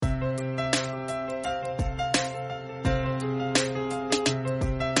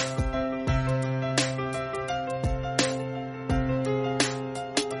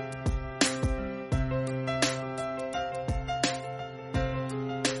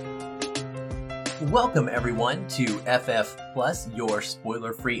Welcome everyone to FF Plus, your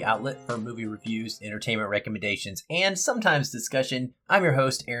spoiler-free outlet for movie reviews, entertainment recommendations, and sometimes discussion. I'm your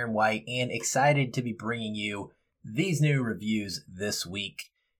host, Aaron White, and excited to be bringing you these new reviews this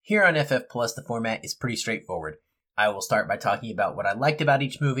week. Here on FF Plus, the format is pretty straightforward. I will start by talking about what I liked about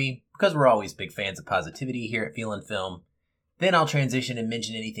each movie, because we're always big fans of positivity here at Feelin' Film. Then I'll transition and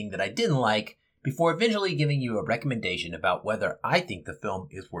mention anything that I didn't like, before eventually giving you a recommendation about whether I think the film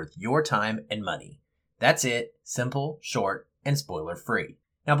is worth your time and money. That's it. Simple, short, and spoiler-free.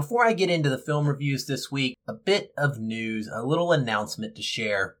 Now, before I get into the film reviews this week, a bit of news, a little announcement to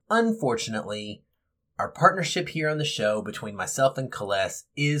share. Unfortunately, our partnership here on the show between myself and Kales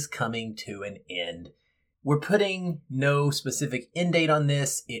is coming to an end. We're putting no specific end date on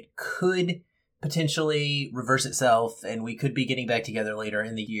this. It could potentially reverse itself, and we could be getting back together later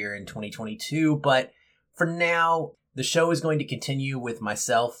in the year in 2022. But for now, the show is going to continue with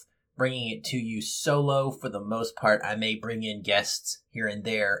myself bringing it to you solo. For the most part, I may bring in guests here and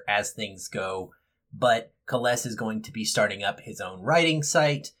there as things go, but Kales is going to be starting up his own writing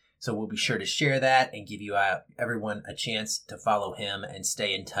site, so we'll be sure to share that and give you everyone a chance to follow him and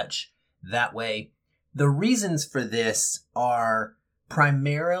stay in touch that way. The reasons for this are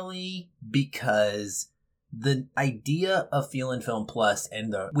primarily because the idea of Feelin' Film Plus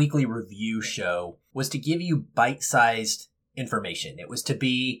and the weekly review show was to give you bite-sized information. It was to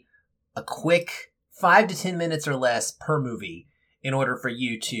be a quick 5 to 10 minutes or less per movie in order for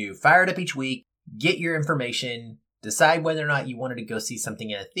you to fire it up each week, get your information, decide whether or not you wanted to go see something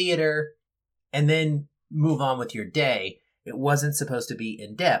in a theater, and then move on with your day. It wasn't supposed to be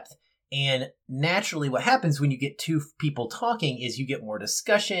in depth. And naturally, what happens when you get two people talking is you get more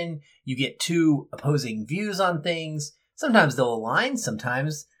discussion, you get two opposing views on things. Sometimes they'll align,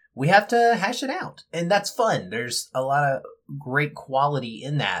 sometimes we have to hash it out. And that's fun. There's a lot of great quality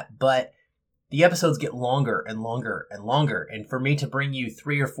in that, but the episodes get longer and longer and longer. And for me to bring you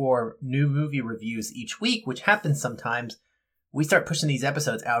 3 or 4 new movie reviews each week, which happens sometimes, we start pushing these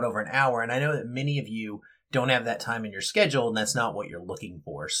episodes out over an hour. And I know that many of you don't have that time in your schedule, and that's not what you're looking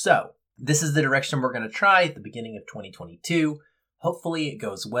for. So this is the direction we're going to try at the beginning of 2022. Hopefully it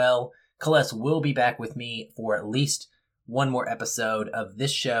goes well. Kales will be back with me for at least one more episode of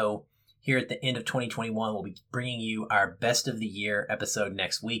this show. Here at the end of 2021, we'll be bringing you our best of the year episode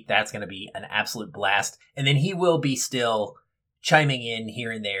next week. That's going to be an absolute blast. And then he will be still chiming in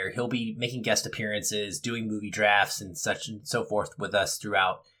here and there. He'll be making guest appearances, doing movie drafts and such and so forth with us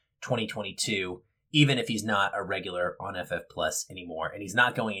throughout 2022. Even if he's not a regular on FF Plus anymore. And he's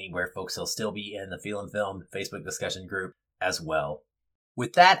not going anywhere, folks. He'll still be in the Feelin' Film Facebook discussion group as well.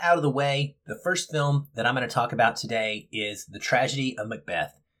 With that out of the way, the first film that I'm going to talk about today is The Tragedy of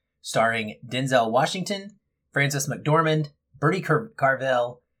Macbeth, starring Denzel Washington, Frances McDormand, Bertie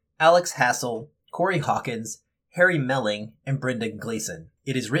Carvel, Alex Hassel, Corey Hawkins, Harry Melling, and Brendan Gleeson.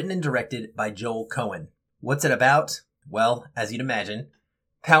 It is written and directed by Joel Cohen. What's it about? Well, as you'd imagine,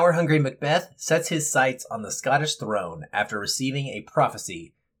 power-hungry Macbeth sets his sights on the Scottish throne after receiving a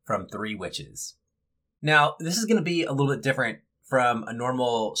prophecy from 3 witches. Now, this is going to be a little bit different from a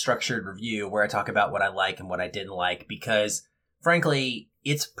normal structured review where I talk about what I like and what I didn't like, because, frankly,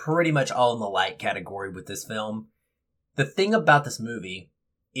 it's pretty much all in the light category with this film. The thing about this movie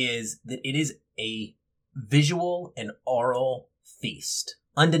is that it is a visual and oral feast.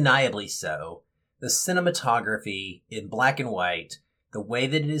 Undeniably so. The cinematography in black and white, the way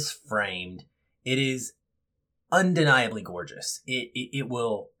that it is framed, it is undeniably gorgeous. It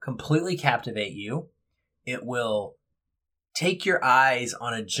will completely captivate you. It will take your eyes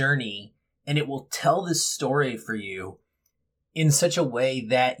on a journey, and it will tell this story for you in such a way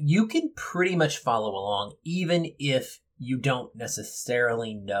that you can pretty much follow along, even if you don't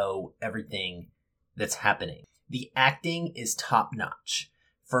necessarily know everything that's happening. The acting is top-notch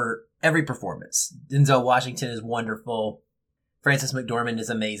for every performance. Denzel Washington is wonderful. Frances McDormand is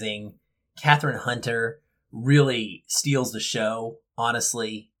amazing. Catherine Hunter really steals the show,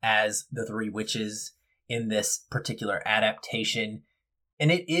 honestly, as the 3 witches in this particular adaptation.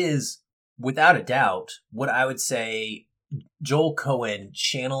 And it is, without a doubt, what I would say Joel Cohen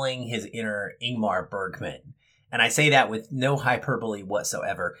channeling his inner Ingmar Bergman. And I say that with no hyperbole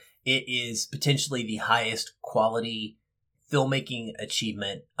whatsoever. It is potentially the highest quality filmmaking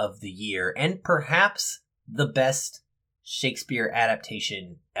achievement of the year, and perhaps the best Shakespeare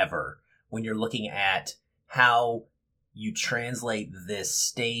adaptation ever, when you're looking at how you translate this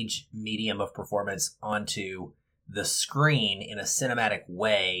stage medium of performance onto the screen in a cinematic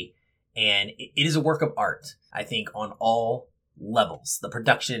way. And it is a work of art, I think, on all levels. The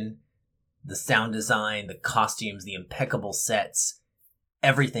production, the sound design, the costumes, the impeccable sets,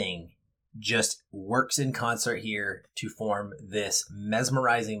 everything just works in concert here to form this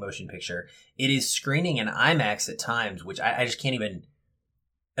mesmerizing motion picture. It is screening in IMAX at times, which I just can't even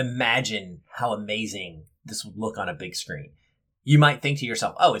imagine how amazing this would look on a big screen. You might think to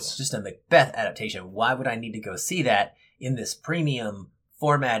yourself, oh, it's just a Macbeth adaptation. Why would I need to go see that in this premium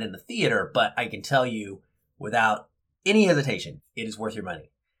format in the theater? But I can tell you without any hesitation, it is worth your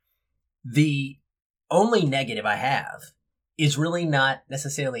money. The only negative I have is really not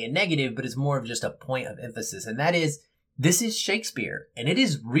necessarily a negative, but it's more of just a point of emphasis. And that is, this is Shakespeare, and it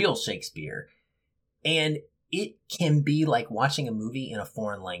is real Shakespeare. And it can be like watching a movie in a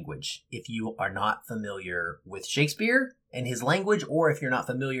foreign language if you are not familiar with Shakespeare and his language, or if you're not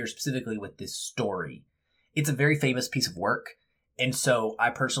familiar specifically with this story. It's a very famous piece of work. And so I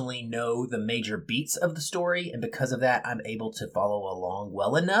personally know the major beats of the story. And because of that, I'm able to follow along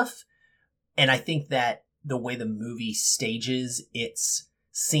well enough. And I think that the way the movie stages its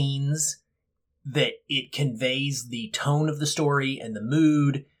scenes, that it conveys the tone of the story and the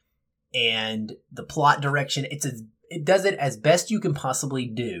mood and the plot direction. It does it as best you can possibly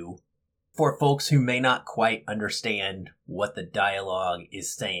do for folks who may not quite understand what the dialogue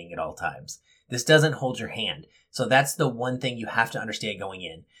is saying at all times. This doesn't hold your hand. So that's the one thing you have to understand going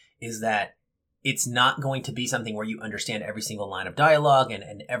in, is that it's not going to be something where you understand every single line of dialogue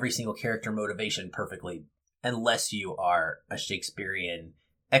and every single character motivation perfectly, unless you are a Shakespearean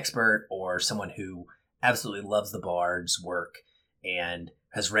expert or someone who absolutely loves the Bard's work and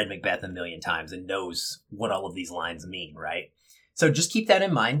has read Macbeth a million times and knows what all of these lines mean, right? So just keep that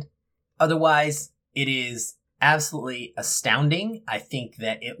in mind. Otherwise, it is absolutely astounding. I think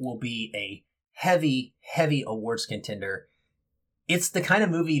that it will be a heavy, heavy awards contender. It's the kind of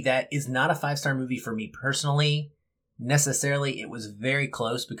movie that is not a 5-star movie for me personally. Necessarily, it was very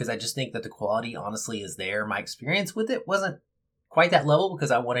close because I just think that the quality honestly is there. My experience with it wasn't quite that level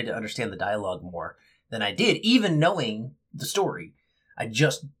because I wanted to understand the dialogue more than I did, even knowing the story. I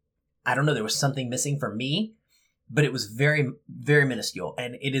don't know, there was something missing for me, but it was very, very minuscule.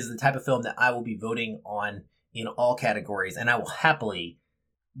 And it is the type of film that I will be voting on in all categories, and I will happily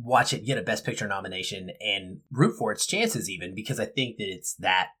watch it get a Best Picture nomination and root for its chances even, because I think that it's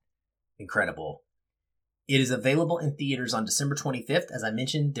that incredible. It is available in theaters on December 25th. As I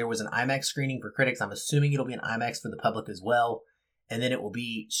mentioned, there was an IMAX screening for critics. I'm assuming it'll be an IMAX for the public as well. And then it will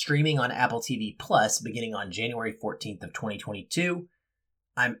be streaming on Apple TV Plus beginning on January 14th of 2022.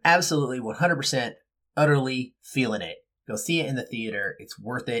 I'm absolutely 100% utterly feeling it. Go see it in the theater. It's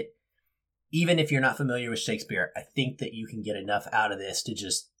worth it. Even if you're not familiar with Shakespeare, I think that you can get enough out of this to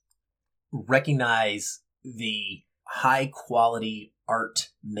just recognize the high quality art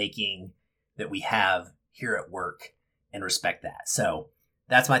making that we have here at work and respect that. So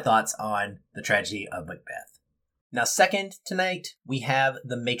that's my thoughts on the tragedy of Macbeth. Now, second tonight, we have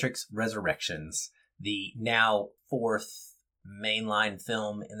The Matrix Resurrections, the now 4th mainline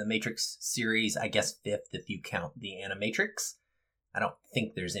film in the Matrix series, I guess 5th if you count the Animatrix. I don't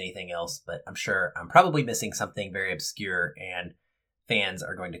think there's anything else, but I'm sure I'm probably missing something very obscure, and fans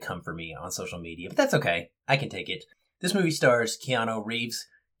are going to come for me on social media, but that's okay. I can take it. This movie stars Keanu Reeves,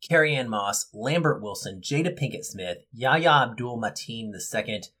 Carrie-Anne Moss, Lambert Wilson, Jada Pinkett Smith, Yahya Abdul-Mateen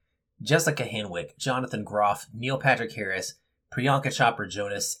II, Jessica Henwick, Jonathan Groff, Neil Patrick Harris, Priyanka Chopra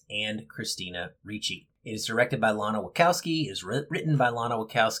Jonas, and Christina Ricci. It is directed by Lana Wachowski, is written by Lana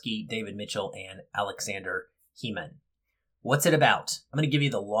Wachowski, David Mitchell, and Alexander Heeman. What's it about? I'm going to give you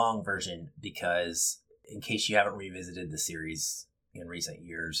the long version because in case you haven't revisited the series in recent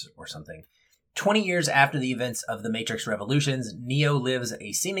years or something. 20 years after the events of the Matrix Revolutions, Neo lives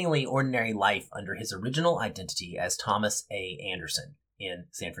a seemingly ordinary life under his original identity as Thomas A. Anderson in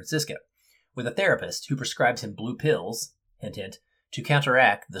San Francisco, with a therapist who prescribes him blue pills, hint hint, to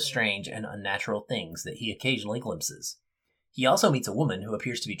counteract the strange and unnatural things that he occasionally glimpses. He also meets a woman who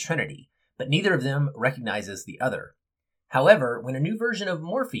appears to be Trinity, but neither of them recognizes the other. However, when a new version of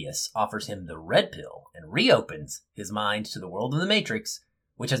Morpheus offers him the red pill and reopens his mind to the world of the Matrix,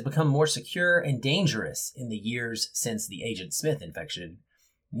 which has become more secure and dangerous in the years since the Agent Smith infection,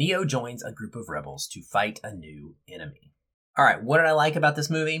 Neo joins a group of rebels to fight a new enemy. All right, what did I like about this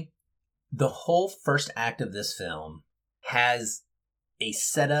movie? The whole first act of this film has a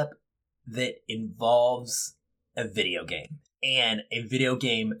setup that involves a video game and a video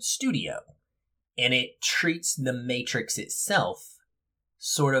game studio. And it treats the Matrix itself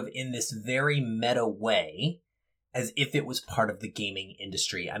sort of in this very meta way, as if it was part of the gaming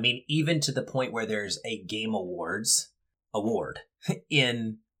industry. I mean, even to the point where there's a Game Awards award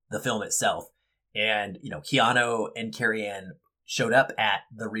in the film itself. And, Keanu and Carrie-Anne showed up at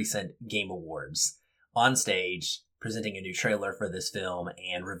the recent Game Awards on stage, presenting a new trailer for this film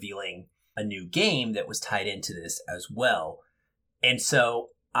and revealing a new game that was tied into this as well. And so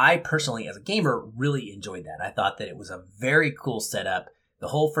I personally, as a gamer, really enjoyed that. I thought that it was a very cool setup. The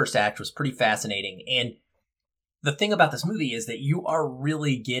whole first act was pretty fascinating. And the thing about this movie is that you are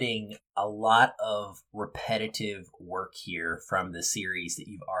really getting a lot of repetitive work here from the series that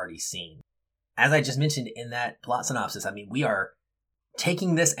you've already seen. As I just mentioned in that plot synopsis, I mean, we are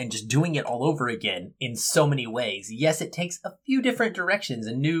taking this and just doing it all over again in so many ways. Yes, it takes a few different directions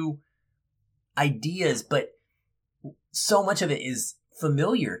and new ideas, but so much of it is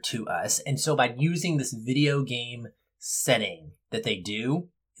familiar to us. And so by using this video game setting that they do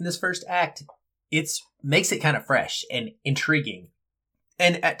in this first act, it makes it kind of fresh and intriguing.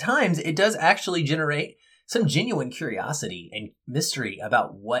 And at times it does actually generate some genuine curiosity and mystery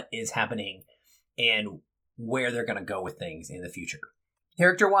about what is happening and where they're going to go with things in the future.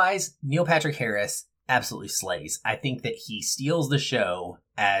 Character-wise, Neil Patrick Harris absolutely slays. I think that he steals the show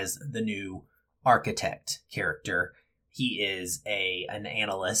as the new architect character. He is an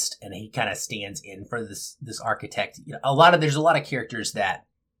analyst, and he kind of stands in for this architect. You know, there's a lot of characters that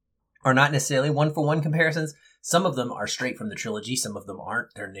are not necessarily one-for-one comparisons. Some of them are straight from the trilogy. Some of them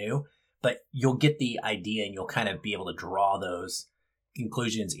aren't. They're new. But you'll get the idea, and you'll kind of be able to draw those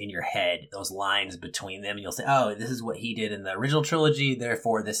conclusions in your head, those lines between them, and you'll say, oh, this is what he did in the original trilogy,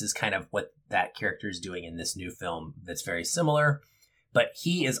 therefore this is kind of what that character is doing in this new film that's very similar. But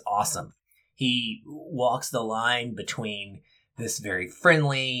he is awesome. He walks the line between this very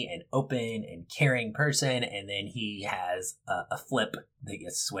friendly and open and caring person, and then he has a flip that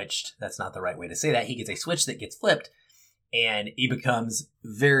gets switched. That's not the right way to say that. He gets a switch that gets flipped, and he becomes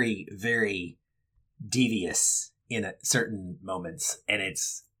very, very devious in certain moments, and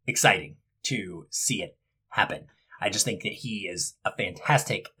it's exciting to see it happen. I just think that he is a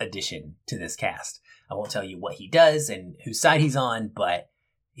fantastic addition to this cast. I won't tell you what he does and whose side he's on, but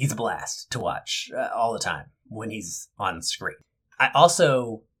he's a blast to watch all the time when he's on screen. I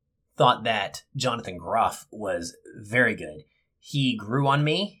also thought that Jonathan Groff was very good. He grew on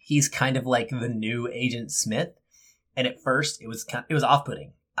me. He's kind of like the new Agent Smith, and at first it was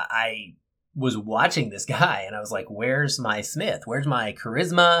off-putting. I was watching this guy and I was like, where's my Smith? Where's my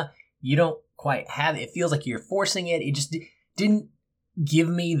charisma? You don't quite have it. It feels like you're forcing it. It just didn't give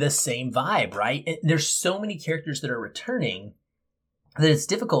me the same vibe, right? And there's so many characters that are returning that it's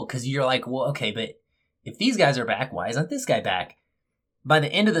difficult because you're like, well, okay, but if these guys are back, why isn't this guy back? By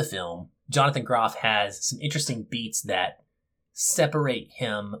the end of the film, Jonathan Groff has some interesting beats that separate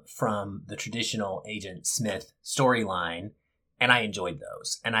him from the traditional Agent Smith storyline. And I enjoyed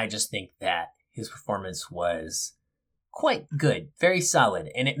those. And I just think that his performance was quite good, very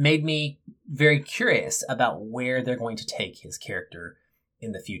solid. And it made me very curious about where they're going to take his character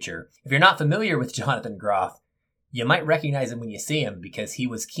in the future. If you're not familiar with Jonathan Groff, you might recognize him when you see him because he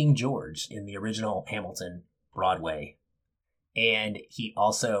was King George in the original Hamilton Broadway. And he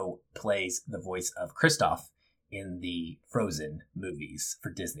also plays the voice of Kristoff in the Frozen movies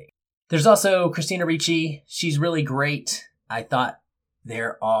for Disney. There's also Christina Ricci. She's really great. I thought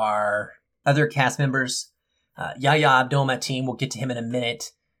there are other cast members. Yahya Abdul-Mateen, we'll get to him in a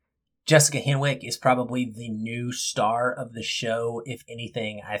minute. Jessica Henwick is probably the new star of the show. If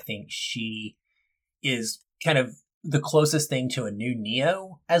anything, I think she is kind of the closest thing to a new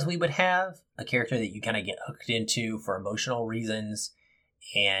Neo as we would have. A character that you kind of get hooked into for emotional reasons.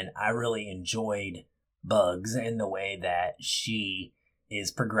 And I really enjoyed Bugs and the way that she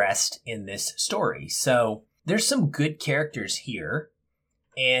is progressed in this story. So there's some good characters here,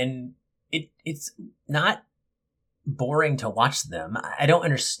 and it's not boring to watch them. I don't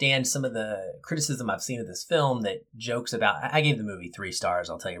understand some of the criticism I've seen of this film that jokes about, I gave the movie 3 stars,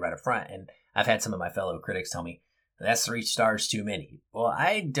 I'll tell you right up front, and I've had some of my fellow critics tell me, that's 3 stars too many. Well,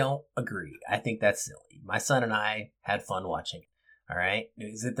 I don't agree. I think that's silly. My son and I had fun watching it, all right?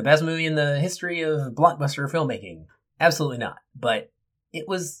 Is it the best movie in the history of blockbuster filmmaking? Absolutely not, but it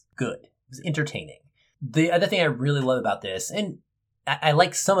was good. It was entertaining. The other thing I really love about this, and I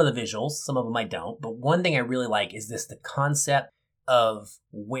like some of the visuals, some of them I don't, but one thing I really like is the concept of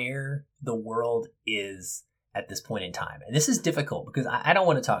where the world is at this point in time. And this is difficult because I don't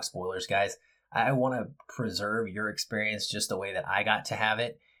want to talk spoilers, guys. I want to preserve your experience just the way that I got to have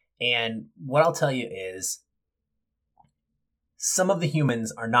it. And what I'll tell you is some of the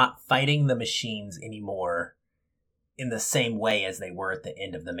humans are not fighting the machines anymore in the same way as they were at the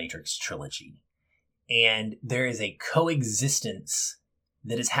end of the Matrix trilogy. And there is a coexistence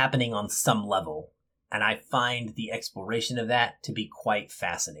that is happening on some level. And I find the exploration of that to be quite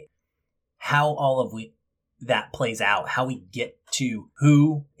fascinating. How all of that plays out, how we get to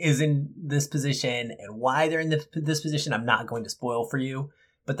who is in this position and why they're in this position, I'm not going to spoil for you.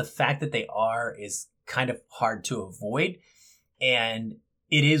 but the fact that they are is kind of hard to avoid. And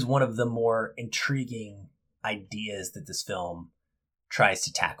it is one of the more intriguing ideas that this film tries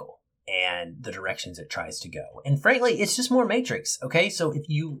to tackle and the directions it tries to go. And frankly, it's just more Matrix, okay? So if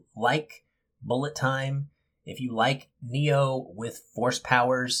you like bullet time, if you like Neo with force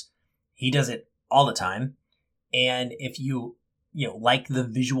powers, he does it all the time. And if you like the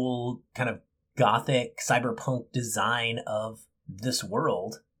visual kind of gothic cyberpunk design of this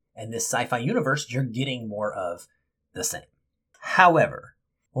world and this sci-fi universe, you're getting more of the same. However,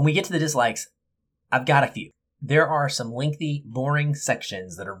 when we get to the dislikes, I've got a few. There are some lengthy, boring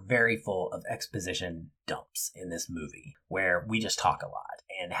sections that are very full of exposition dumps in this movie, where we just talk a lot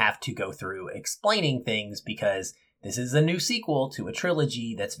and have to go through explaining things because this is a new sequel to a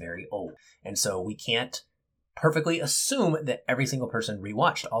trilogy that's very old. And so we can't perfectly assume that every single person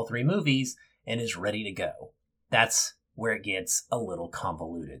rewatched all 3 movies and is ready to go. That's where it gets a little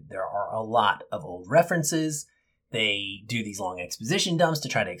convoluted. There are a lot of old references. They do these long exposition dumps to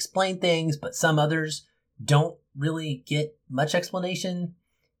try to explain things, but some others don't really get much explanation,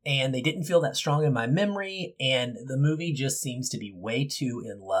 and they didn't feel that strong in my memory, and the movie just seems to be way too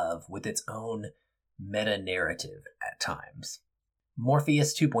in love with its own meta-narrative at times.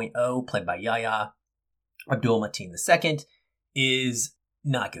 Morpheus 2.0, played by Yahya Abdul-Mateen II, is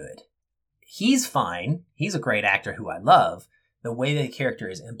not good. He's fine. He's a great actor who I love. The way the character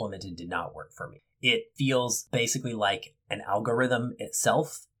is implemented did not work for me. It feels basically like an algorithm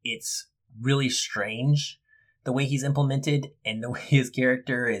itself. It's really strange the way he's implemented and the way his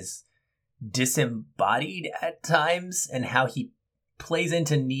character is disembodied at times and how he plays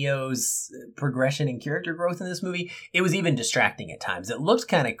into Neo's progression and character growth in this movie. It was even distracting at times. It looked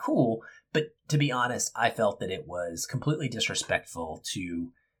kind of cool, but to be honest, I felt that it was completely disrespectful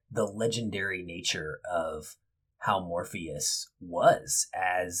to the legendary nature of how Morpheus was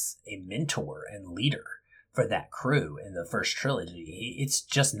as a mentor and leader for that crew in the first trilogy. It's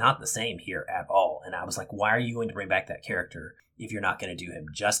just not the same here at all. And I was like, why are you going to bring back that character if you're not going to do him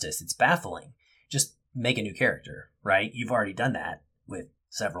justice? It's baffling. Just make a new character, right? You've already done that with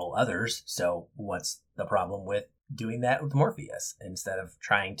several others. So what's the problem with doing that with Morpheus instead of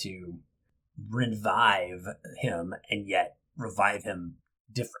trying to revive him and yet revive him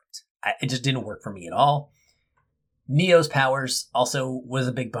different? It just didn't work for me at all. Neo's powers also was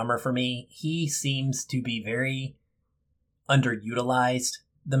a big bummer for me. He seems to be very underutilized.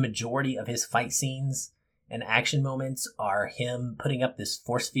 The majority of his fight scenes and action moments are him putting up this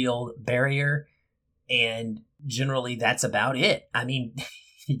force field barrier, and generally that's about it. I mean,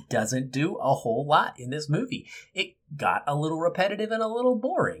 he doesn't do a whole lot in this movie. It got a little repetitive and a little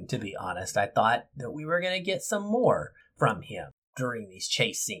boring, to be honest. I thought that we were going to get some more from him during these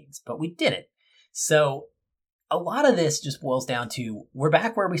chase scenes, but we didn't. So a lot of this just boils down to we're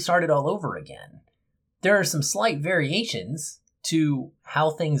back where we started all over again. There are some slight variations to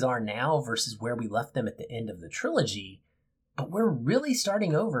how things are now versus where we left them at the end of the trilogy, but we're really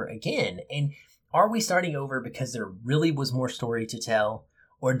starting over again. And are we starting over because there really was more story to tell,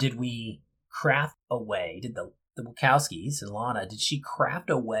 or did we craft a way? Did the Wachowskis and Lana, did she craft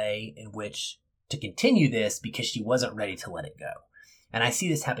a way in which to continue this because she wasn't ready to let it go? And I see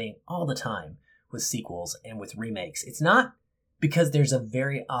this happening all the time with sequels and with remakes. It's not because there's a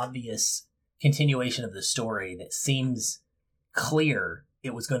very obvious continuation of the story that seems clear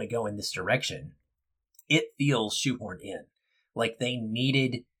it was going to go in this direction. It feels shoehorned in. Like they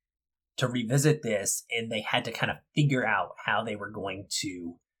needed to revisit this and they had to kind of figure out how they were going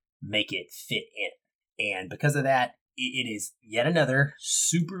to make it fit in. And because of that, it is yet another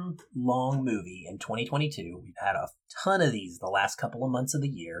super long movie in 2022. We've had a ton of these the last couple of months of the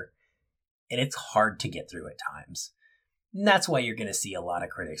year, and it's hard to get through at times. And that's why you're going to see a lot of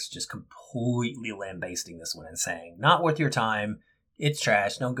critics just completely lambasting this one and saying, not worth your time, it's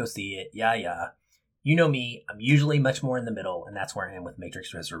trash, don't go see it, yeah. You know me, I'm usually much more in the middle, and that's where I am with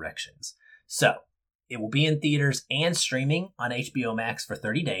Matrix Resurrections. So, it will be in theaters and streaming on HBO Max for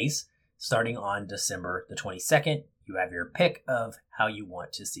 30 days, starting on December the 22nd. You have your pick of how you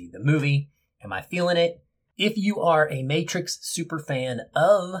want to see the movie. Am I feeling it? If you are a Matrix super fan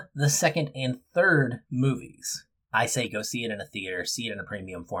of the second and third movies, I say go see it in a theater, see it in a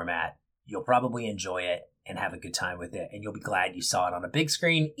premium format. You'll probably enjoy it and have a good time with it, and you'll be glad you saw it on a big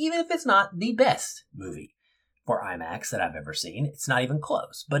screen, even if it's not the best movie for IMAX that I've ever seen. It's not even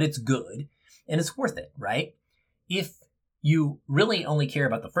close, but it's good, and it's worth it, right? If you really only care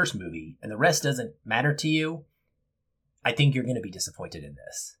about the first movie and the rest doesn't matter to you, I think you're going to be disappointed in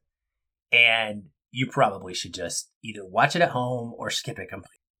this. And you probably should just either watch it at home or skip it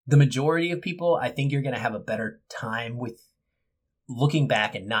completely. The majority of people, I think you're going to have a better time with looking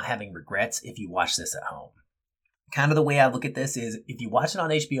back and not having regrets if you watch this at home. Kind of the way I look at this is if you watch it on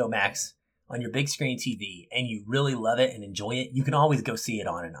HBO Max on your big screen TV and you really love it and enjoy it, you can always go see it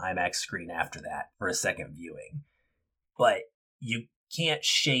on an IMAX screen after that for a second viewing. But you can't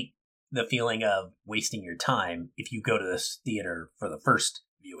shake the feeling of wasting your time if you go to this theater for the first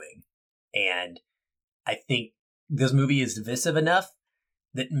viewing. And I think this movie is divisive enough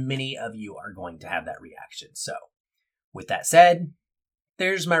that many of you are going to have that reaction. So with that said,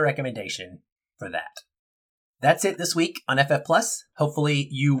 there's my recommendation for that. That's it this week on FF Plus. Hopefully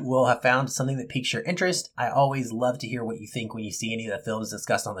you will have found something that piques your interest. I always love to hear what you think when you see any of the films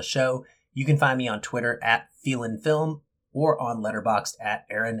discussed on the show. You can find me on Twitter at FeelinFilm or on Letterboxd at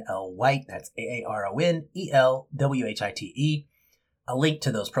Aaron L. White. That's AARONELWHITE. A link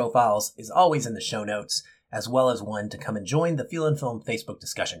to those profiles is always in the show notes, as well as one to come and join the Feelin' Film Facebook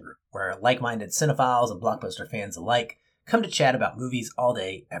discussion group, where like-minded cinephiles and blockbuster fans alike come to chat about movies all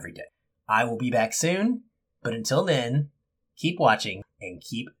day, every day. I will be back soon. But until then, keep watching and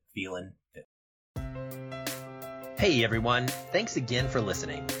keep feeling film. Hey everyone, thanks again for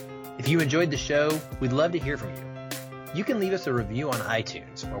listening. If you enjoyed the show, we'd love to hear from you. You can leave us a review on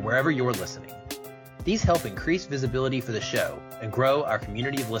iTunes or wherever you're listening. These help increase visibility for the show and grow our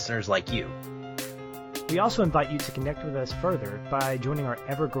community of listeners like you. We also invite you to connect with us further by joining our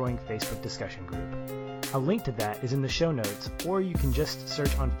ever-growing Facebook discussion group. A link to that is in the show notes, or you can just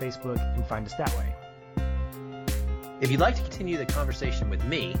search on Facebook and find us that way. If you'd like to continue the conversation with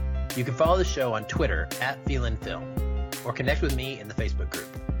me, you can follow the show on Twitter at FeelinFilm or connect with me in the Facebook group.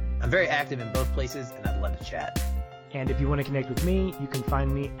 I'm very active in both places and I'd love to chat. And if you want to connect with me, you can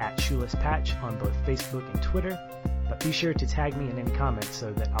find me at Shoeless Patch on both Facebook and Twitter, but be sure to tag me in any comments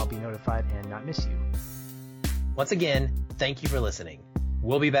so that I'll be notified and not miss you. Once again, thank you for listening.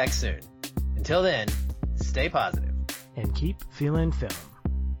 We'll be back soon. Until then, stay positive. And keep feeling film.